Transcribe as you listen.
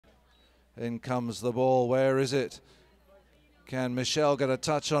In comes the ball. Where is it? Can Michelle get a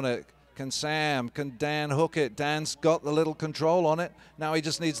touch on it? Can Sam? Can Dan hook it? Dan's got the little control on it. Now he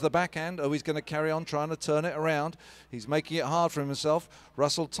just needs the backhand. Oh, he's going to carry on trying to turn it around. He's making it hard for himself.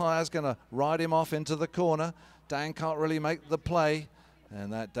 Russell Tyre's going to ride him off into the corner. Dan can't really make the play.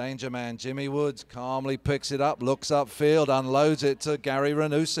 And that danger man, Jimmy Woods, calmly picks it up, looks upfield, unloads it to Gary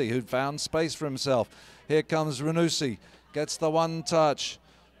Ranussi, who'd found space for himself. Here comes Ranussi, gets the one touch.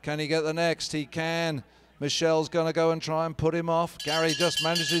 Can he get the next? He can. Michelle's going to go and try and put him off. Gary just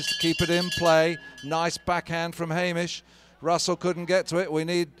manages to keep it in play. Nice backhand from Hamish. Russell couldn't get to it. We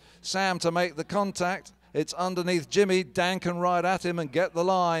need Sam to make the contact. It's underneath Jimmy. Dan can ride at him and get the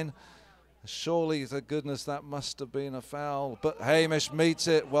line. Surely, to goodness, that must have been a foul. But Hamish meets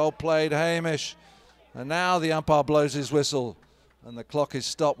it. Well played, Hamish. And now the umpire blows his whistle. And the clock is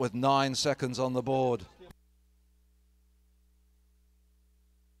stopped with 9 seconds on the board.